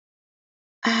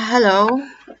Hello.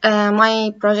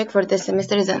 My project for this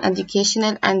semester is an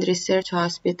educational and research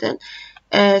hospital,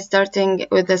 starting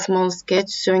with a small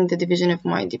sketch showing the division of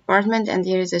my department, and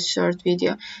here is a short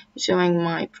video showing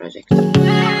my project.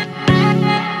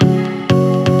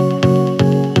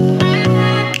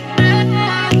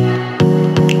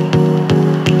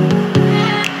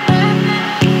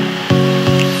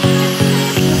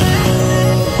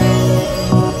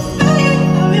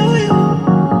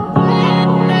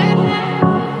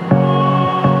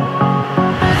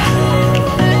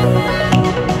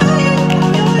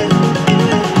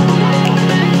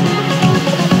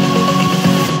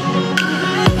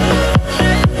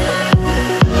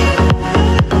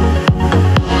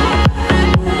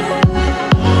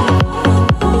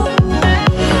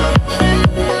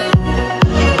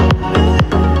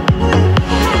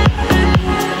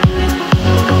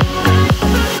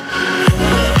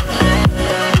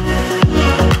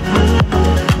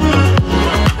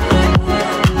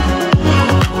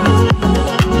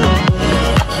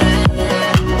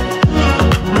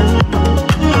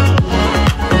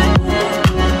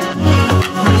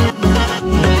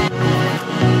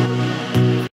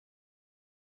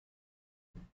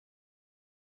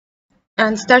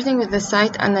 And starting with the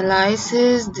site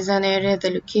analysis, design area,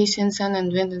 the location, sun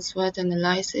and wind and SWOT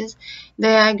analysis,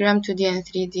 diagram 2D and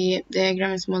 3D,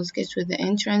 diagram small sketch with the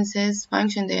entrances,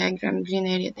 function diagram, green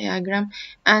area diagram,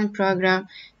 and program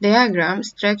diagram,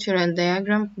 structural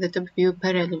diagram, the top view,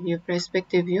 parallel view,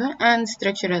 perspective view, and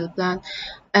structural plan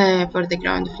for the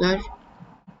ground floor.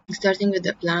 Starting with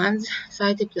the plans,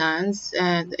 site plans,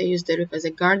 I use the roof as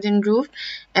a garden roof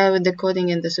with the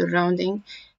coding and the surrounding.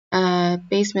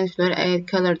 Basement floor, I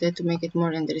colored it to make it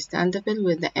more understandable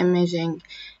with the imaging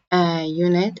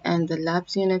unit and the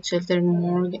labs unit, shelter,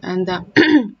 morgue, and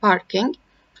the parking.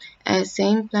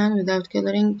 Same plan without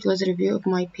coloring. Close review of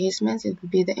my basements. It will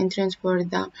be the entrance for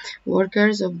the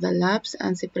workers of the labs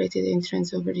and separated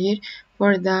entrance over here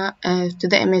for the to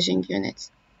the imaging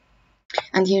units.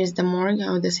 And here is the morgue,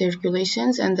 how the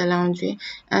circulations and the laundry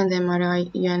and the MRI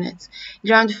units.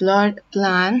 Ground floor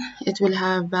plan, it will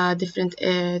have different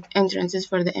entrances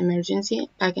for the emergency,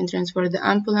 back entrance for the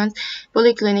ambulance,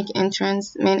 polyclinic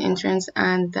entrance, main entrance,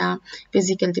 and the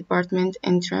physical department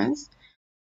entrance.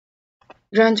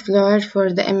 Ground floor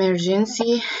for the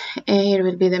emergency. Here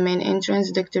will be the main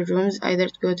entrance, doctor rooms, either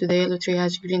to go to the yellow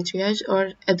triage, green triage,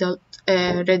 or adult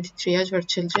red triage for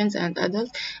children and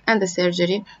adults, and the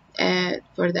surgery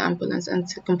for the ambulance, and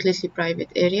completely private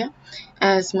area.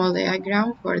 A small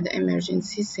diagram for the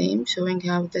emergency, same, showing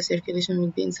how the circulation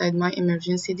will be inside my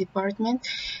emergency department.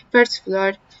 First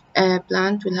floor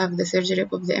plant will have the surgery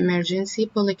of the emergency,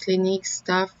 polyclinic,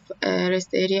 staff, rest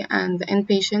area, and the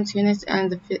inpatient units,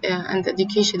 and the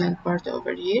educational part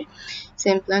over here.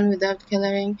 Same plan without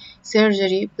coloring.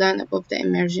 Surgery plan above the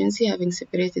emergency, having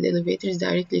separated elevators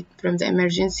directly from the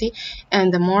emergency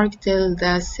and the morgue till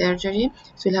the surgery.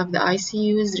 So we'll have the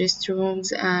ICUs,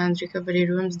 restrooms, and recovery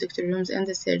rooms, doctor rooms, and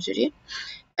the surgery.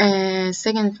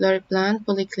 Second floor plan,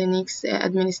 polyclinics,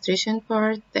 administration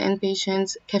part, the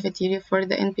inpatients, cafeteria for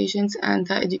the inpatients, and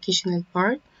the educational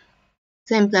part.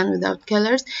 Same plan without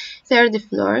colors. Third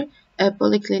floor,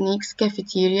 polyclinics,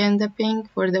 cafeteria, and the pink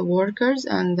for the workers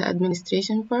and the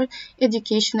administration part,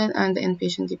 educational and the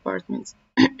inpatient departments.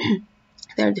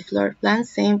 Third floor plan,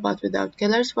 same but without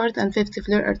colors. Fourth and fifth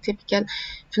floor are typical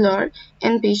floor,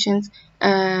 inpatient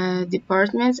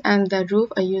departments, and the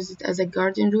roof, I use it as a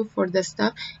garden roof for the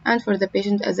staff and for the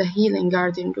patient as a healing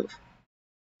garden roof.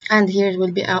 And here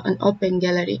will be an open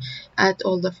gallery at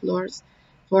all the floors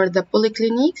for the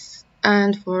polyclinics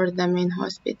and for the main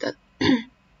hospital.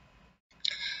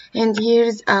 And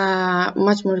here's a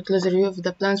much more closer view of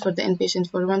the plans for the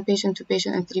inpatient for 1 patient, 2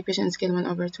 patient, and 3 patient scale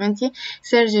 1/20.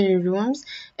 Surgery rooms,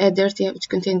 dirty, which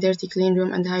contain dirty clean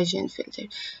room and hygiene filter.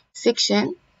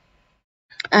 Section.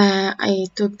 I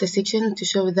took the section to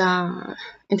show the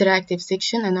interactive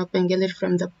section, an open gallery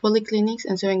from the polyclinics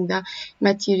and showing the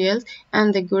materials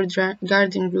and the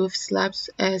garden roof slabs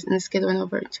as in scale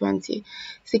 1/20.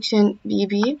 Section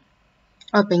BB,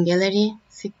 open gallery,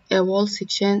 wall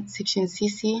section, section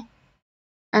CC,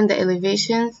 and the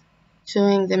elevations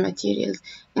showing the materials.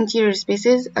 Interior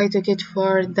spaces, I took it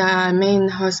for the main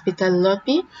hospital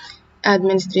lobby,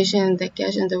 administration, the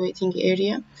cash, and the waiting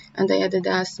area, and I added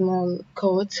a small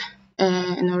quote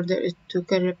in order to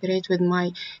cooperate with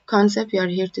my concept. You are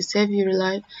here to save your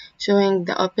life, showing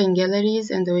the open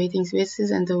galleries and the waiting spaces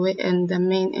and the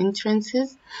main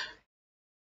entrances.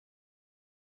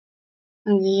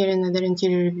 And here another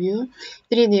interior view,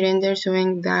 3D render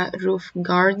showing the roof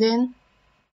garden,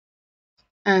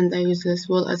 and I use this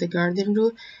wall as a garden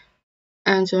roof,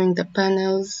 and showing the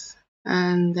panels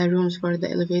and the rooms for the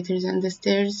elevators and the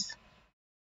stairs,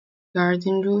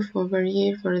 garden roof over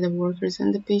here for the workers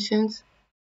and the patients,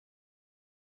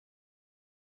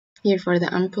 here for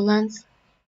the ambulance,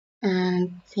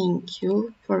 and thank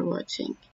you for watching.